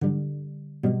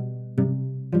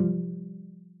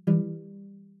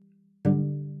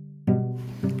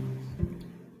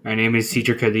My name is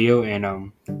Teacher Cadillo,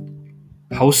 and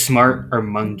how smart are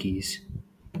monkeys?